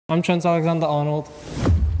I'm Trent Alexander-Arnold.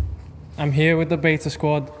 I'm here with the beta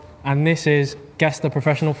squad, and this is Guess the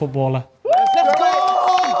Professional Footballer. Let's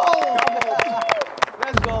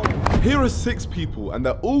go! Here are 6 people, and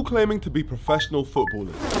they're all claiming to be professional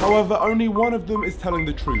footballers. However, only one of them is telling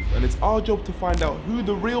the truth, and it's our job to find out who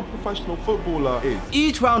the real professional footballer is.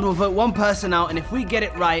 Each round will vote one person out, and if we get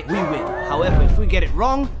it right, we win. However, if we get it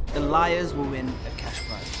wrong, the liars will win a cash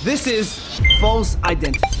prize. This is false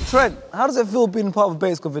identity. Trent, how does it feel being part of a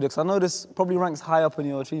beta squad video? Because I know this probably ranks high up in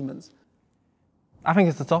your achievements. I think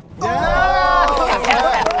it's the top.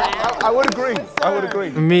 I would agree. I would agree.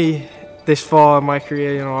 For me, this far in my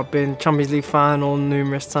career, you know, I've been Champions League final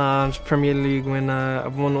numerous times, Premier League winner,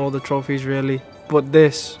 I've won all the trophies really. But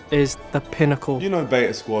this is the pinnacle. You know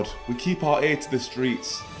Beta Squad, we keep our ear to the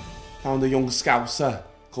streets. Found a young scouser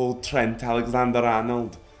called Trent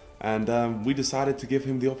Alexander-Arnold, and we decided to give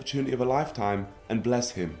him the opportunity of a lifetime and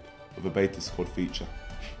bless him with a Beta Squad feature.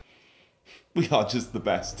 We are just the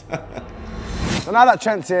best. So now that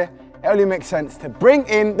Trent's here, it only makes sense to bring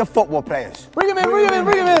in the football players. Bring him in, bring him in,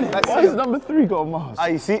 bring him in! Why is number 3 got a mask?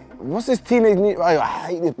 You see, what's this teenage need? I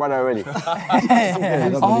hate this brother already.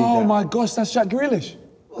 Oh my gosh, that's Jack Grealish.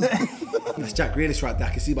 That's Jack Grealish right there.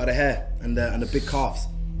 I can see by the hair and the big calves.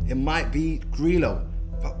 It might be Grealo.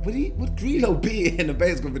 But would Grealo be in the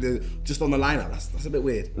base video just on the lineup? That's a bit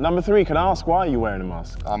weird. Number 3, can I ask why are you wearing a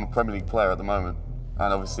mask? I'm a Premier League player at the moment,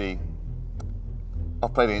 and obviously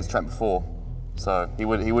I've played against Trent before, so he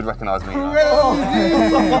would recognise me. Too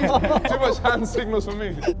much hand signals for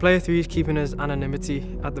me. Player 3 is keeping his anonymity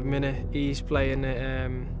at the minute. He's playing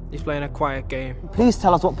a quiet game. Please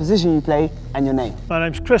tell us what position you play and your name. My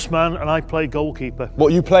name's Chris Mann and I play goalkeeper.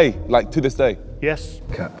 What, you play, like, to this day? Yes.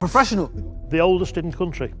 Professional. The oldest in the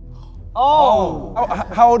country. Oh!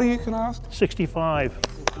 How old are you, can I ask? 65.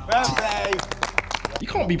 Birthday! You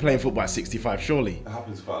can't be playing football at 65, surely. It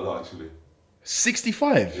happens quite a lot, actually.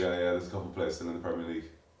 65? Yeah, there's a couple of players still in the Premier League.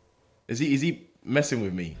 Is he messing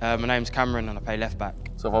with me? My name's Cameron and I play left back.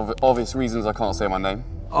 So for obvious reasons I can't say my name.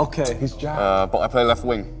 Okay. He's Jack. But I play left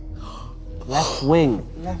wing. Left wing.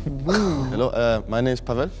 Hello, my name is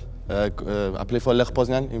Pavel. I play for Lech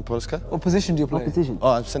Poznan in Polska. What position do you play? What position? Oh,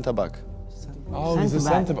 I'm centre back. Oh, he's a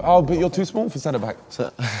centre back. Oh, but you're too small for centre back.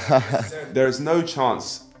 There is no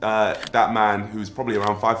chance that man, who's probably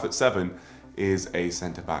around 5'7", is a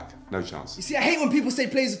centre back. No chance. You see, I hate when people say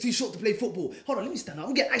players are too short to play football. Hold on, let me stand up.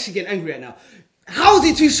 I'm actually getting angry right now. How is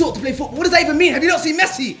he too short to play football? What does that even mean? Have you not seen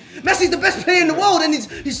Messi? Messi's the best player in the world, and he's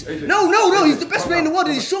he's the best player in the world,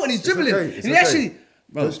 and he's short and he's dribbling. It's and okay. he actually.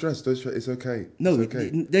 Bro. Don't stress, it's okay. No, it's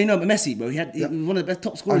okay. They know Messi, bro. He was one of the best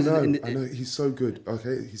top scorers. I know, he's so good,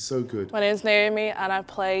 okay? He's so good. My name's Naomi and I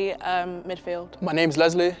play midfield. My name's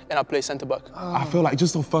Leslie and I play centre back. I feel like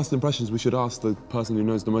just on first impressions, we should ask the person who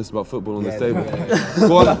knows the most about football on this table.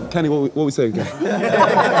 Go on, Kenny, what we saying, Kenny?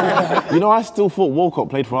 You know, I still thought Walcott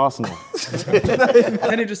played for Arsenal.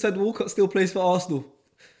 Kenny just said Walcott still plays for Arsenal.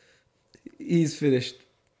 He's finished.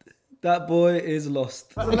 That boy is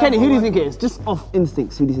lost. Kenny, who do you think it is? Just off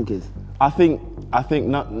instincts, who do you think it is? I think,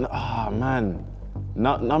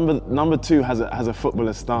 number 2 has a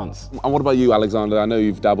footballer's stance. And what about you, Alexander? I know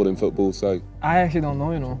you've dabbled in football, so... I actually don't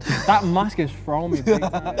know, you know. That mask is throwing me big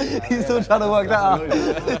time. He's still trying to work that out.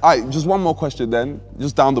 All right, just one more question then.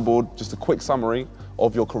 Just down the board, just a quick summary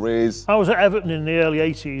of your careers. I was at Everton in the early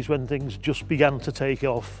 80s when things just began to take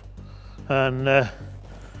off and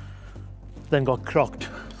then got crocked.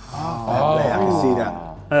 I can see that.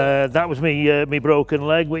 That was me broken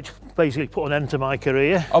leg, which basically put an end to my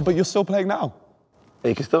career. Oh, but you're still playing now?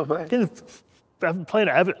 You can still play. Playing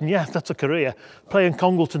at Everton, yeah, that's a career. Playing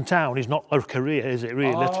Congleton Town is not a career, is it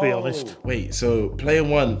really? Let's be honest. Wait, so player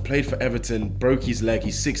 1 played for Everton, broke his leg,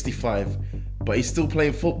 he's 65, but he's still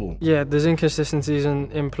playing football? Yeah, there's inconsistencies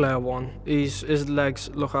in player 1. His legs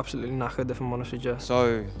look absolutely knackered, if I'm honest with you.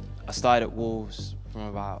 So I started at Wolves from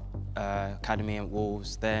about academy at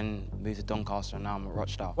Wolves, then moved to Doncaster and now I'm at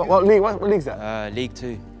Rochdale. What league? What league's that? League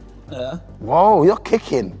 2. Yeah. Whoa, you're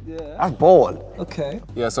kicking. Yeah. That's ball. Okay.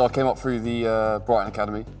 Yeah, so I came up through the Brighton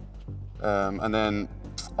Academy, and then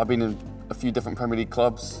I've been in a few different Premier League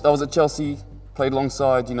clubs. I was at Chelsea, played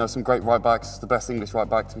alongside, you know, some great right backs, the best English right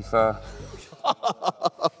back, to be fair.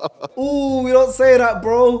 Ooh, you don't say that,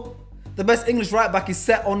 bro. The best English right back is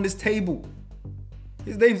set on this table.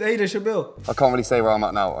 His name's Aiden Shabil. I can't really say where I'm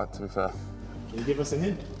at now, to be fair. Can you give us a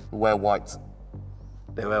hint? We wear white.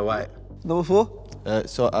 They wear white. Number 4?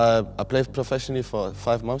 So I played professionally for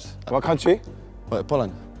 5 months. What country?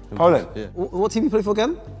 Poland. Poland? Yeah. What team you play for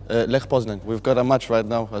again? Lech Poznan. We've got a match right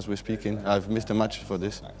now as we're speaking. I've missed a match for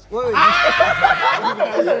this. A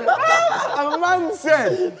man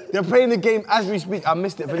said they're playing the game as we speak. I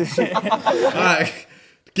missed it for this shit. Alright,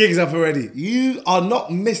 gig's up already. You are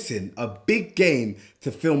not missing a big game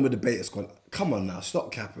to film with the beta squad. Come on now,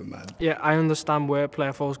 stop capping, man. Yeah, I understand where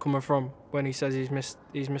Player 4's coming from when he says he's missed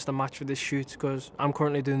a match for this shoot, because I'm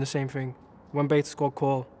currently doing the same thing. When beta squad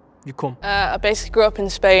call, you come. I basically grew up in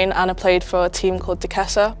Spain and I played for a team called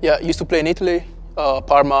Ducasa. Yeah, used to play in Italy,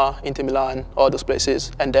 Parma, Inter Milan, all those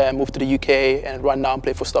places, and then moved to the UK and right now I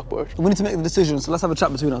play for Stockport. We need to make the decision, so let's have a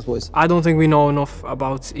chat between us, boys. I don't think we know enough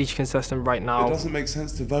about each contestant right now. It doesn't make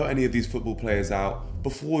sense to vote any of these football players out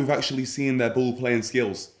before we've actually seen their ball playing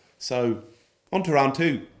skills. So, on to round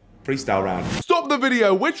 2. Freestyle round. Stop the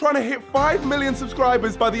video. We're trying to hit 5 million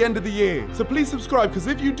subscribers by the end of the year. So please subscribe, because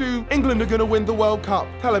if you do, England are going to win the World Cup.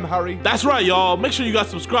 Tell him, Harry. That's right, y'all. Make sure you guys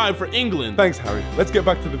subscribe for England. Thanks, Harry. Let's get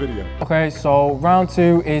back to the video. Okay, so round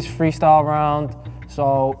 2 is freestyle round.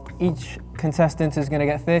 So each contestant is going to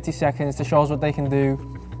get 30 seconds to show us what they can do.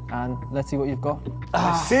 And let's see what you've got.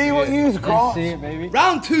 See what you've got. Let's see it, baby.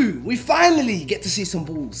 Round 2, we finally get to see some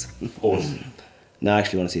balls. Pause. No, I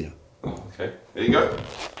actually want to see them. Oh, okay, there you go.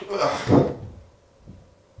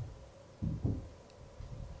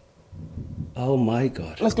 Oh my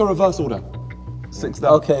God. Let's go reverse order. 6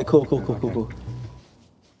 down. Okay, cool.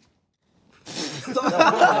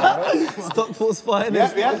 Stockport's fighting.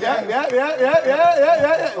 Yeah.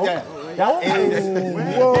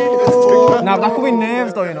 Now that could be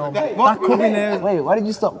nerves though, you know. That could be nerves. Wait, why did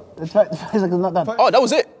you stop? The 5 seconds not done. Oh, that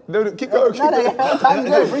was it? No, keep going.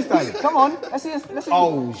 Freestyle. Come on, let's see.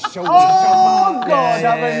 Oh, show Oh, God,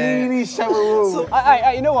 that was really show.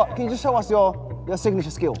 Hey, you know what? Can you just show us your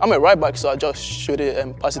signature skill? I'm a right back, so I just shoot it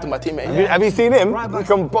and pass it to my teammate. Have you seen him? Right back.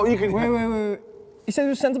 You can. Wait. You said he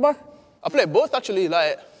was centre back? I play both actually,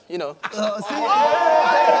 like, you know.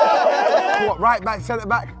 What, right back, centre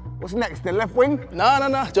back? What's next? The left wing?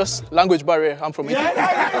 No, just language barrier. I'm from Italy.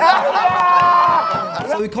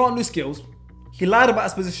 So he can't do skills. He lied about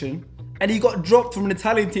his position, and he got dropped from an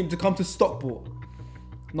Italian team to come to Stockport.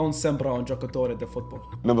 Non sembra un giocatore de football.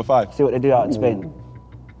 Number 5. See what they do out in Spain.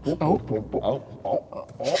 Oh.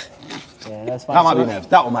 Yeah, that's fine. That might be nerves.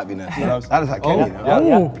 That one might be nerves. That is like Kenny, you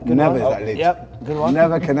know? Yeah. Never is that Lidge. Yep, good one.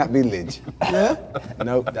 Never can that be Lidge. Yeah?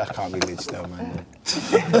 Nope, that can't be Lidge though, man.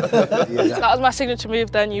 That was my signature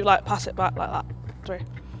move, then you like pass it back like that. 3.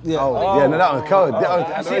 Yeah. Oh, yeah, no, that was cold.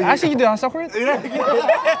 Actually, you do that soccer.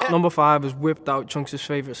 Number 5 has whipped out Chunks'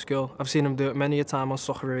 favourite skill. I've seen him do it many a time on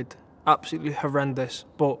Soccer. Absolutely horrendous,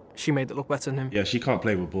 but she made it look better than him. Yeah, she can't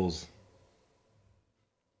play with balls.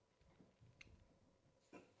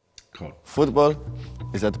 God. Football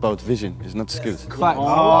is about vision, it's not skills.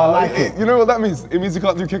 I like it. You know what that means? It means you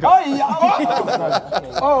can't do kick-up. Oh, yeah.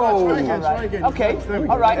 Oh. Okay,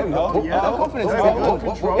 all right. Confidence.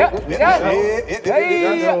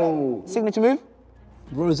 Yeah. Signature move?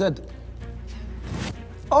 Rosette.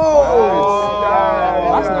 Oh!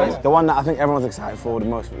 That's nice. The one that I think everyone's excited for the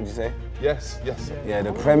most, would you say? Yes. Yeah,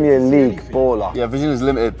 the Premier League baller. Yeah, vision is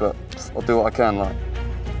limited, but I'll do what I can, like.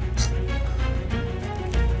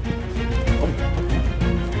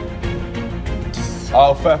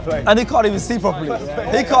 Oh, fair play. And he can't even see properly.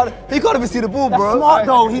 He can't even see the ball, bro. That's smart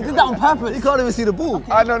though. He did that on purpose. He can't even see the ball.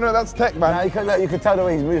 No, that's tech, man. Nah, you can tell the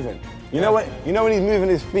way he's moving. You know when he's moving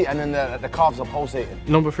his feet and then the calves are pulsating.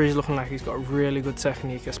 Number 3 is looking like he's got really good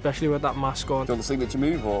technique, especially with that mask on. Do you want the signature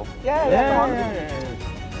move or? Yeah.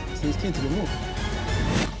 So he's keen to the move.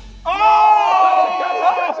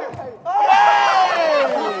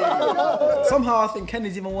 Somehow I think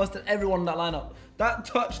Kenny's even worse than everyone in that lineup. That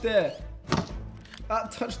touch there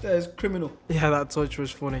is criminal. Yeah, that touch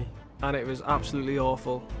was funny, and it was absolutely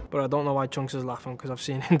awful. But I don't know why Chunks is laughing, because I've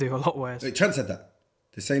seen him do a lot worse. Wait, Trent said that?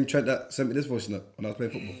 The same Trent that sent me this voice note when I was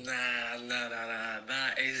playing football? Nah.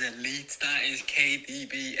 That is elite. That is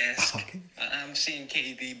KDB-esque. I'm seeing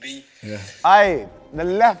KDB. Yeah. Aye, the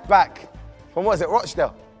left back from what is it,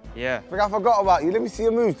 Rochdale? Yeah. I think I forgot about you. Let me see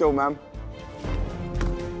your moves though, man.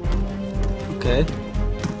 Okay.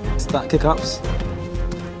 Start kick-ups.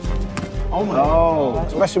 Oh my God.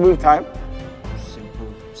 Special move time.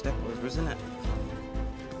 Simple step over, isn't it?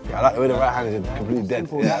 Yeah, I like the way the right hand is completely dead.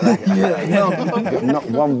 Yeah, I like it. Not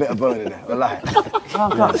one bit of bone in there. I like it.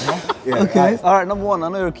 Okay. All right, number 1. I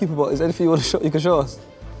know you're a keeper, but is there anything you can show us?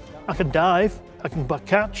 I can dive. I can back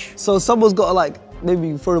catch. So someone's got to like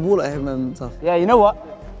maybe throw the ball at him and stuff. Yeah, you know what?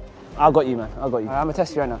 I got you, man. I got you. I'm gonna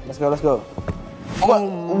test you right now. Let's go.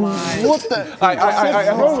 Oh my! What the?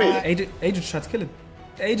 AJ just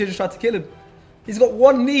tried to kill him. He's got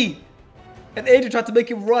one knee. And Adrian tried to make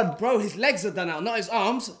him run. Bro, his legs are done out, not his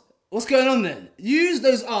arms. What's going on then? Use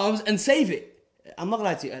those arms and save it. I'm not gonna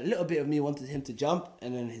lie to you, a little bit of me wanted him to jump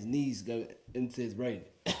and then his knees go into his brain.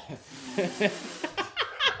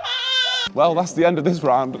 Well, that's the end of this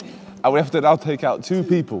round. And we have to now take out 2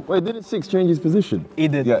 people. Wait, didn't Six change his position? He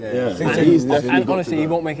did. Yeah. And honestly, he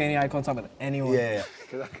won't make any eye contact with anyone. Yeah.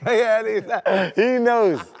 He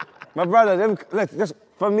knows. My brother, look, just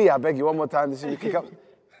for me, I beg you, one more time. This is kick up.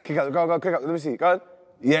 Kick up, go, kick up. Let me see. Go on.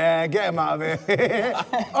 Yeah, get him out of here. He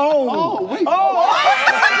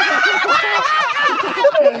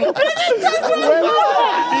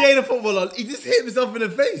ain't a footballer. He just hit himself in the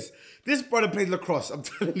face. This brother plays lacrosse. I'm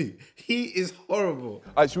telling you, he is horrible.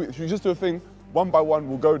 Should we just do a thing? 1 by 1,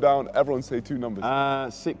 we'll go down. Everyone say 2 numbers.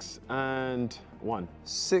 6 and 1.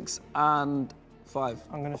 6 and 5.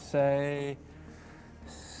 I'm gonna say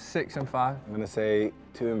 6 and 5. I'm gonna say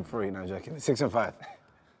 2 and 3. No, I'm joking. 6 and 5.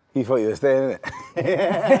 He thought you were staying,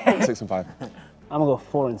 innit? 6 and 5. I'm gonna go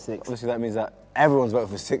 4 and 6. Obviously, that means that everyone's voting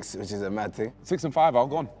for 6, which is a mad thing. 6 and 5, I'll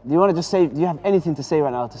go on. Do you want to just say? Do you have anything to say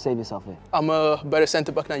right now to save yourself here? I'm a better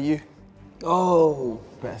centre back than you. Oh.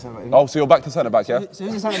 Better centre back. Oh, so you're back to centre back, yeah? So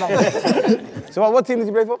who's the centre back? So what team did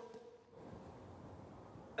you play for?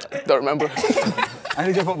 Don't remember. And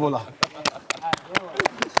who's your footballer?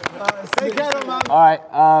 Take care of man. All right,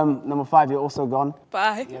 number 5, you're also gone.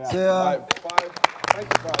 Bye.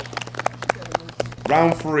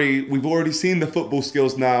 Round 3, we've already seen the football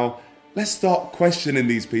skills now. Let's start questioning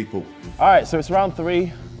these people. All right, so it's round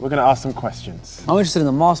 3. We're going to ask some questions. I'm interested in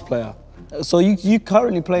the Mars player. So you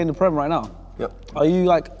currently play in the Prem right now? Yep. Are you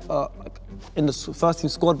like in the first team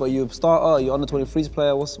squad, but you're a starter? Are you under 23s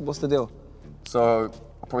player? What's the deal? So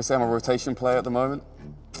I'll probably say I'm a rotation player at the moment.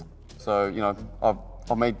 So, you know, I've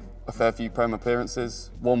made a fair few Prem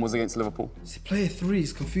appearances. 1 was against Liverpool. See, player 3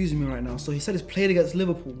 is confusing me right now. So he said he's played against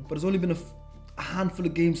Liverpool, but there's only been a handful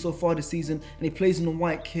of games so far this season, and he plays in the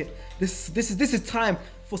white kit. This is time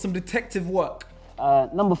for some detective work.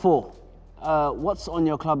 Number 4, what's on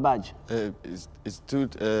your club badge? It's two,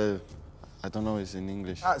 I don't know, it's in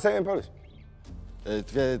English. Say it in Polish.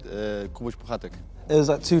 Kubuś Puchatek. It was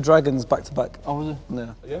like 2 dragons back to back. Oh, was it?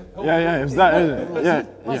 Yeah. Yeah, it was that, isn't it? Yeah.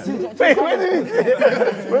 Wait, where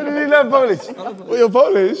did he learn Polish? Well, you're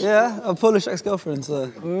Polish? Yeah, a Polish ex-girlfriend,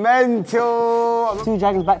 so. Mental. 2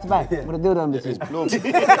 dragons back to back. What a dildo in between.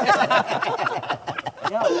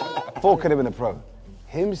 4 could have been a pro.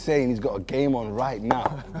 Him saying he's got a game on right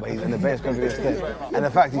now, but he's in the best country instead. And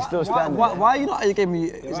the fact he's still standing. Why are you not at your game?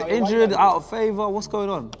 Is it injured, out of favour? What's going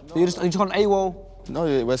on? Are you just on AWOL? No,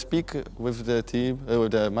 we speak with the team,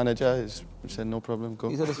 with the manager. He said no problem, go.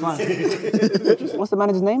 He said it's fine. What's the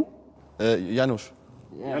manager's name? Janusz.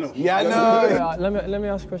 Yes. Yeah, Let me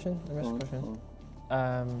ask a question.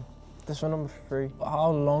 This one, number 3.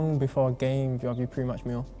 How long before a game have you pre-match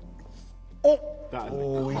meal? Oh,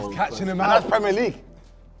 he's catching him out. And that's Premier League.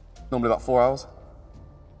 Normally about 4 hours.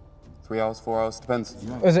 3 hours, 4 hours, depends.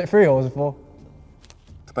 Was it 3 or was it 4?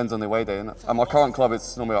 Depends on the away day, innit? At my current club,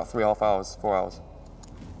 it's normally about 3.5 hours, 4 hours.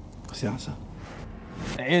 What's the answer?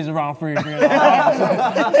 It is around 3.5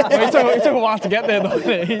 hours. It took a while to get there, though.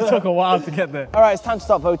 It took a while to get there. All right, it's time to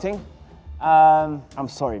start voting. I'm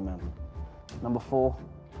sorry, man. Number 4.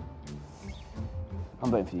 I'm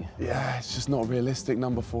voting for you. Yeah, it's just not realistic,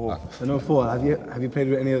 number 4. So number 4, have you played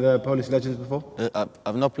with any of the Polish legends before?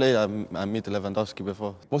 I've not played, I met Lewandowski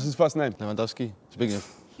before. What's his first name? Lewandowski, Zbigniew.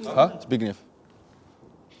 Huh? Zbigniew.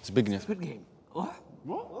 Zbigniew. Good game. What?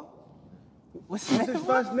 What's his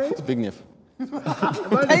first name? Zbigniew.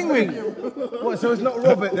 Penguin. What? So it's not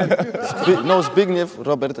Robert then? No, Zbigniew,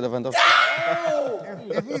 Robert Lewandowski.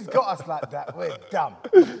 If he's got us like that, we're dumb.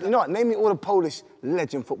 You know what? Name me all the Polish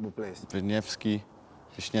legend football players.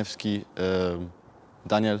 Wisniewski,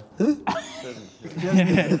 Daniel.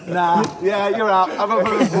 Nah. Yeah, you're out. I'm not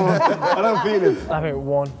voting for. I don't feel it. I think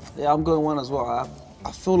 1. Yeah, I'm going 1 as well.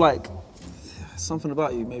 I feel like something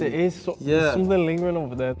about you, maybe. There is something lingering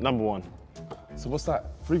over there. Number 1. So what's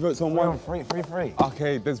that? 3 votes on 1? 3.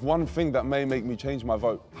 Okay, there's one thing that may make me change my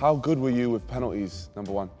vote. How good were you with penalties,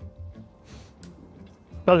 number 1?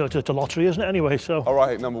 Well, it's a lottery, isn't it, anyway, so... All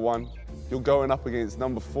right, number 1. You're going up against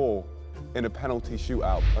number 4 in a penalty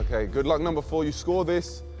shootout. Okay, good luck, number 4. You score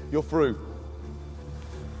this, you're through.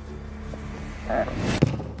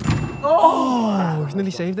 Oh, he's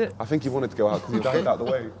nearly saved it. I think he wanted to go out because he dived out the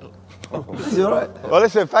way. Is he all right? Well,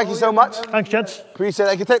 listen, thank you so much. Thanks, gents. Appreciate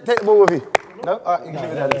it. You can take the ball with you. No? All right, you can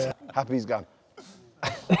leave it there. Happy he's gone.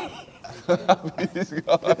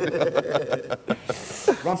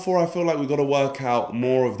 Round 4, I feel like we've got to work out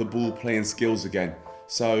more of the ball playing skills again.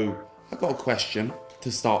 So I've got a question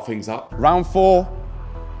to start things up. Round 4,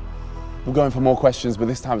 We're going for more questions, but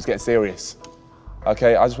this time it's getting serious.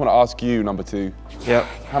 Okay, I just want to ask you, number 2. Yep.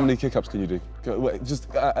 How many kick-ups can you do? Just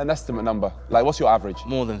an estimate number. Like, what's your average?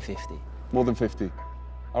 More than 50. More than 50.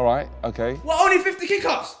 All right, okay. What, only 50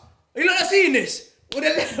 kick-ups? Are you not seeing this? With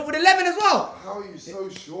 11 as well? How are you so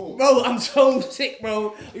short? Bro, I'm so sick,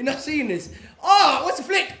 bro. You're not seeing this. Oh, what's the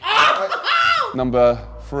flick? Oh! Number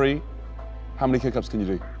 3, how many kick-ups can you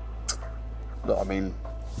do? Look, I mean,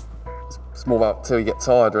 it's more about till you get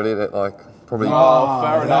tired, really, isn't it? Like, probably. Oh,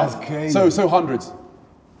 fair enough. That's crazy. So hundreds?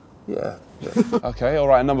 Yeah. Okay, all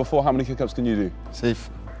right, and number 4, how many kick-ups can you do? Say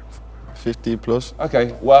 50 plus.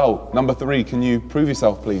 Okay, well, number 3, can you prove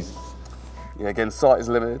yourself, please? Yeah, again, sight is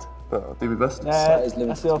limited, but I'll do my best.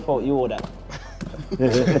 That's your fault, you order.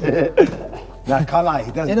 Nah, can't lie.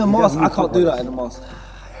 He doesn't. In a mask, I can't do that in a mask.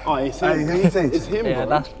 Oh, it's Hey, him. it's him, Yeah, bro.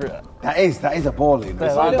 that's true. That is a ball, you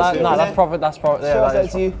know. That's proper. That's proper. Yeah, that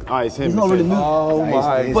is to you. Oh, it's him. He's not really moving. Oh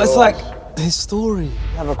my But it's like his story.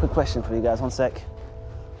 I have a quick question for you guys, 1 sec.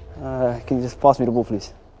 Can you just pass me the ball,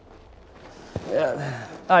 please? Yeah.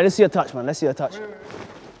 All right, let's see your touch, man. Let's see your touch.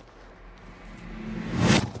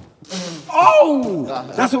 Oh!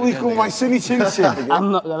 That's what we call my silly chin chin.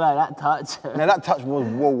 I'm not gonna lie, that touch. Now that touch was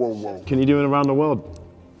whoa. Can you do it around the world?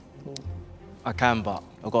 I can, but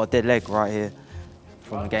I've got a dead leg right here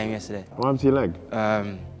from the game yesterday. What happened to your leg?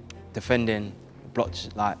 Defending,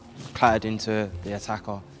 blocked, like, clattered into the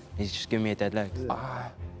attacker. He's just giving me a dead leg.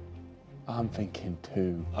 I'm thinking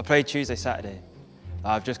 2. I played Tuesday, Saturday.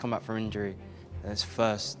 I've just come back from injury. It's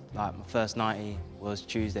my first 90 was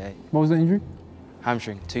Tuesday. What was the injury?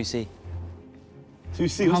 Hamstring, 2C.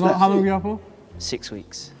 2C, what's How that? long were you out for? 6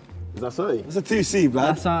 weeks. Is that so? It's a 2C,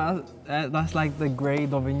 blood. That's like the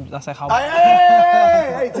grade of injury. That's like how.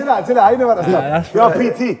 Hey, chill out. I know about that stuff. You're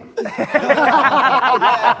PT.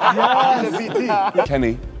 PT.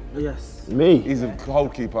 Kenny, Yes. Me? he's a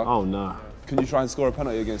goalkeeper. Oh, no. Can you try and score a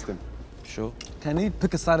penalty against him? Sure. Can he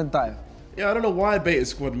pick a side and dive? Yeah, I don't know why Beta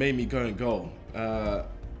Squad made me go and goal. The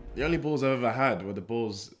only balls I've ever had were the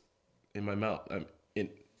balls in my mouth.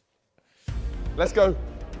 Let's go.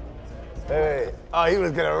 Hey. Oh, he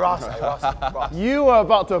was gonna rush. You were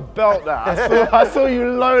about to belt that. I saw you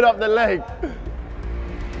load up the leg.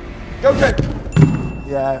 Go, Ken.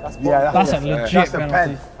 Yeah, That's a legit That's a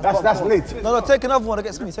penalty. pen. That's lit. No, take another one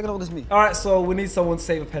against me. Take another one against me. All right, so we need someone to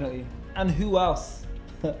save a penalty. And who else?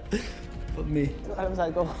 But me.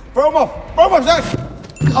 Throw him off, Zach.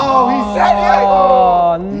 Oh, he said it.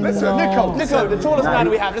 Oh, no. Listen, Nico, the tallest man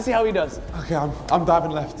we have. Let's see how he does. Okay, I'm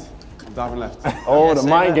diving left. Oh, the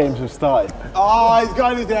mind games have started. Oh, he's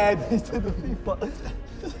got his head.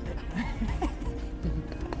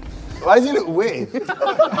 Why does he look weird? Like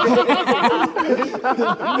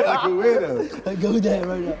a weirdo. Go there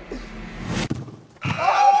right now.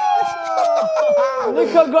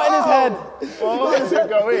 Nico got in his head. Oh, does it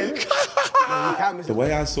go in? The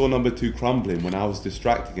way I saw number 2 crumbling when I was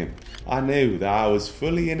distracting him, I knew that I was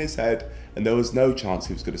fully in his head and there was no chance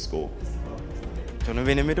he was going to score. Do you want to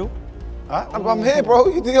be in the middle? I'm here, bro.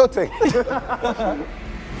 You do your thing.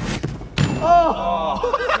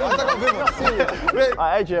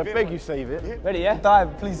 AJ, I beg you save it. Ready, yeah?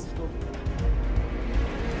 Dive, please.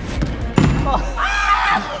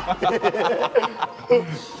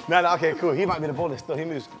 No, okay, cool. He might be the baller still. He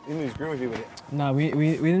moves groovy with it. Nah, we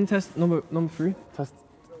didn't test number 3.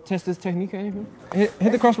 Test his technique or anything. Hit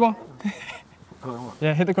the crossbar.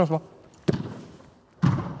 Yeah, hit the crossbar.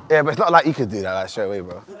 Yeah, but it's not like you could do that like, straight away,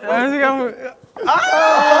 bro. No way!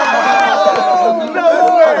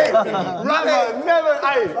 Right, never.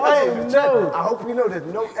 Hey, no. I hope you know there's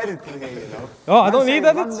no editing here, you know. Oh, I don't need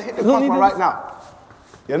that. Hit the crossbar right now.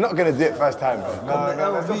 You're not gonna do it first time, bro.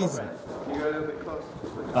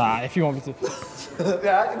 No, if you want me to.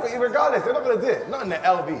 Yeah, but regardless, they're not gonna do it. Not in the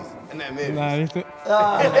LVs, in the MVs.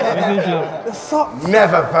 Nah,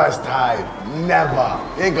 Never first time. Never.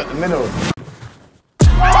 You ain't got the minerals.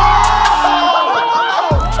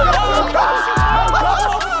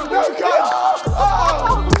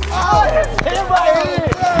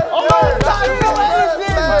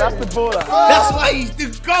 That's why he's the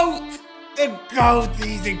GOAT! The GOAT,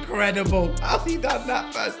 he's incredible. How's he done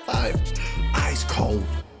that first time? Ice cold.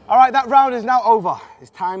 All right, that round is now over.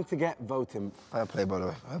 It's time to get voting. Fair play, by the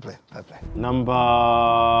way. Fair play. Number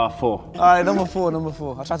 4. All right, number 4.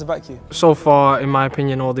 I'll try to back you. So far, in my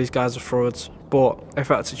opinion, all these guys are frauds. But if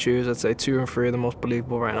I had to choose, I'd say 2 and 3 are the most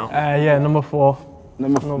believable right now. Yeah, number 4.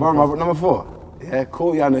 Number 4? Yeah,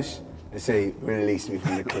 call Janusz and say, release me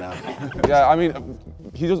from the club. Yeah, I mean,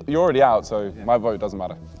 you're already out, so my vote doesn't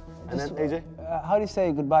matter. And then, AJ? How do you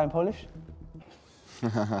say goodbye in Polish?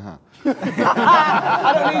 I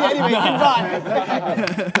don't need it anyway.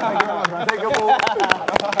 Goodbye. Take your ball.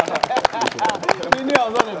 You knew I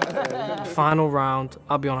was on him. Final round,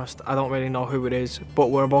 I'll be honest, I don't really know who it is,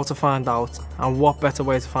 but we're about to find out, and what better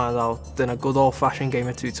way to find out than a good old-fashioned game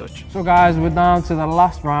of two-touch. So guys, we're down to the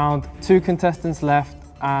last round, 2 contestants left,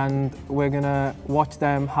 and we're gonna watch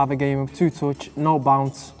them have a game of two-touch, no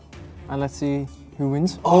bounce, and let's see who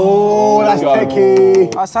wins. Oh, that's tricky.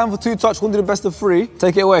 It's time for two-touch, we'll do the best of 3.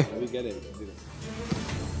 Take it away. We get it. Give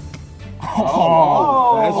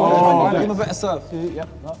him a better serve. Yep.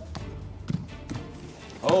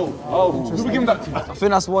 Who we give that to? I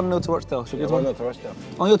think that's 1-0 to Rochdale. Should be 1-0 to Rochdale.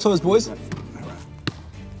 On your toes, boys.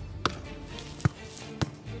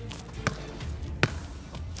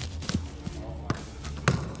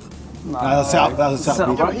 That's a setup. That's a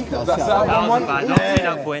setup. I'll take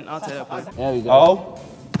that point. I'll take that point. There we go.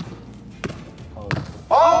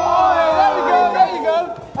 Oh, there you go.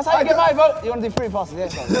 That's how you get my vote. You want to do 3 passes, yeah?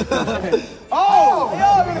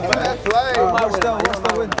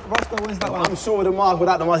 Rochdale wins that one. I'm sure with the mark,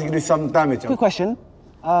 without the mark, you can do some damage. Good question.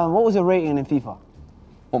 What was your rating in FIFA?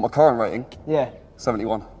 What, my current rating? Yeah.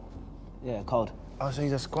 71. Yeah, cold. Oh, so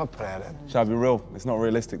he's a squad player then? Shall I be real? It's not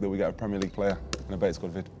realistic that we get a Premier League player in a beta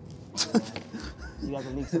squad vid. You guys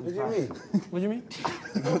are League 75. What do you mean?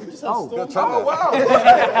 Oh, wow.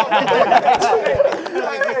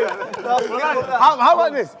 How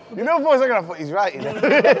about this? You know, for a second I thought he's right. You know?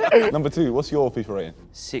 Number 2, what's your FIFA rating?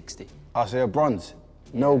 60. Oh, so you're bronze.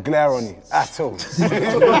 No glare on you at all.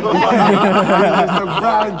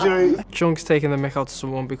 Chunk's taking the mick out to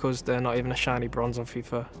someone because they're not even a shiny bronze on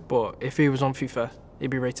FIFA, but if he was on FIFA,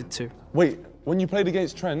 he'd be rated 2. Wait, when you played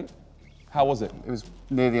against Trent, how was it? It was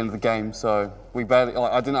near the end of the game, so we barely,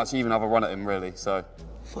 I didn't actually even have a run at him, really, so.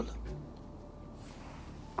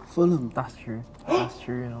 Fulham. That's true. That's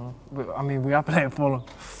true, you know. I mean, we are playing Fulham.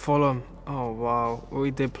 Fulham. Oh, wow.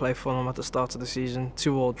 We did play Fulham at the start of the season.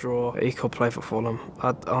 2-2 draw. He could play for Fulham.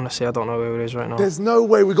 Honestly, I don't know who it is right now. There's no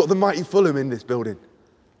way we got the mighty Fulham in this building.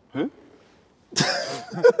 Who?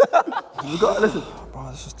 You got to listen.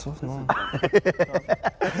 Bro, this is tough, man. I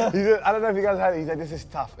don't know if you guys heard it. He said, this is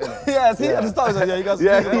tough, isn't it? Yeah, see, at the start, he said, yeah, you guys. You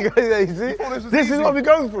see? This is what we're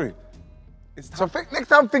going through. So next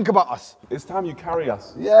time, think about us. It's time you carry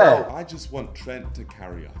us. Yeah. I just want Trent to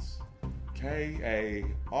carry us. K-A-R-I-U-S.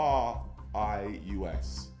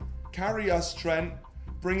 Carry us, Trent.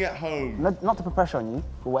 Bring it home. Not to put pressure on you,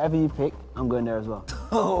 but whatever you pick, I'm going there as well.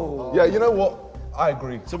 Yeah, you know what? I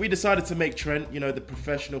agree. So we decided to make Trent, you know, the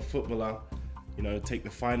professional footballer, you know, take the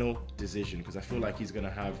final decision because I feel like he's going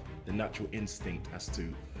to have the natural instinct as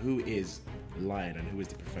to who is Lion and who is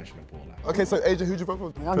the professional baller. Okay, so AJ, who'd you vote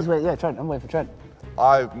for? I'm just waiting, yeah, Trent. I'm waiting for Trent.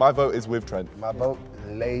 My vote is with Trent. My vote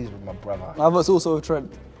lays with my brother. My vote's also with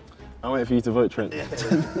Trent. I'm waiting for you to vote, Trent.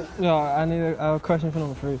 Yeah, I need a question for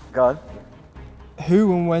number 3. Go on.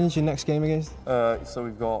 Who and when's your next game against? So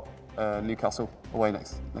we've got Newcastle away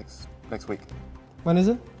next week. When is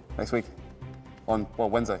it? Next week. On,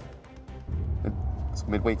 Wednesday. It's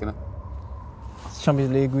midweek, isn't it? It's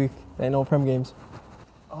Champions League week. There ain't no Prem games.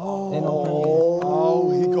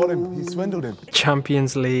 Oh, he got him. He swindled him.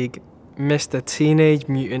 Champions League. Mr. Teenage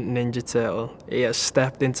Mutant Ninja Turtle. He has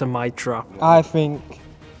stepped into my trap. I think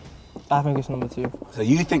it's number 2. So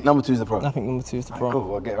you think number 2 is the pro? I think number 2 is the pro.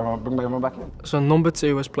 Cool, I'll bring everyone back in. So number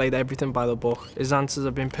 2 has played everything by the book. His answers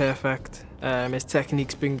have been perfect. His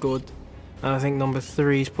technique's been good. And I think number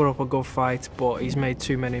 3's put up a good fight, but he's made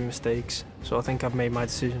too many mistakes. So I think I've made my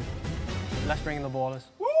decision. Let's bring in the ballers.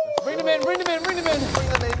 Bring them in, bring them in, bring them in. Bring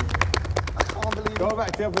them in. I can't believe it. Go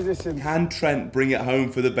back to your position. Can Trent bring it home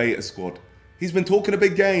for the beta squad? He's been talking a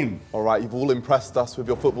big game. All right, you've all impressed us with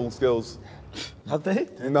your football skills. Have they?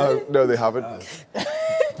 No, they haven't.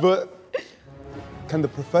 But can the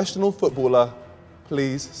professional footballer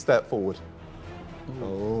please step forward?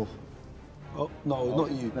 Oh, no,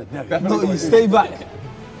 not you. Definitely not you, stay back.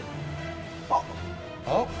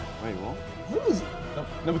 Oh. Wait, what? Who is it?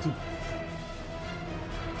 Number 2.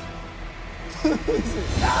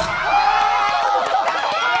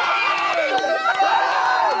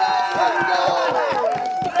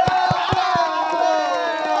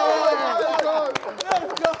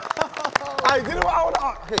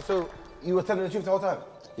 Okay, so you were telling the truth the whole time?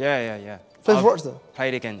 Yeah. Played for Rochdale?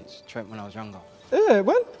 Played against Trent when I was younger. Yeah,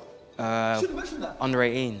 when? Should have mentioned that. Under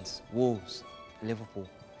 18s, Wolves, Liverpool.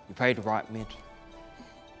 You played right mid.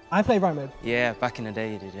 I played right mid. Yeah, back in the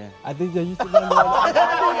day you did, yeah. I did. I used to play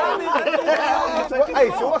Hey,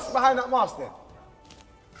 so what's behind that mask then?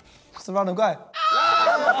 Just a random guy.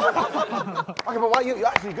 Okay, but why you're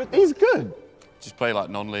actually good? He's good. Just play like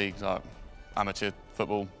non-league, like amateur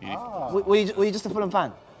football. Were you just a Fulham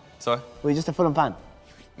fan? Sorry? Were you just a Fulham fan?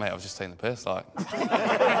 Mate, I was just taking the piss, like.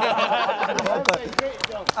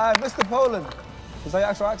 Mr. Poland, is that your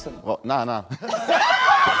actual accent? What? Nah.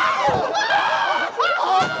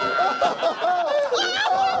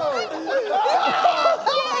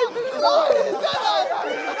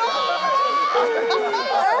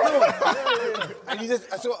 And you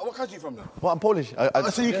just, so what country are you from then? What, I'm Polish.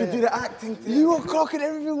 So you can do the acting thing. You were clocking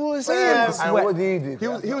everything we were saying. And what did he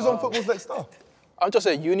do? He was on Football's Next Star. I'm just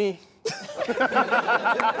at uni.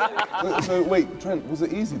 So wait, Trent, was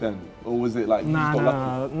it easy then? Or was it like you just got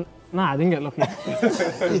lucky? Nah, I didn't get lucky.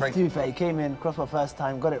 To be fair, he came in, crossed for first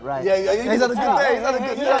time, got it right. Yeah, he's had a good day.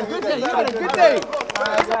 He's had a good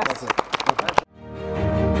day.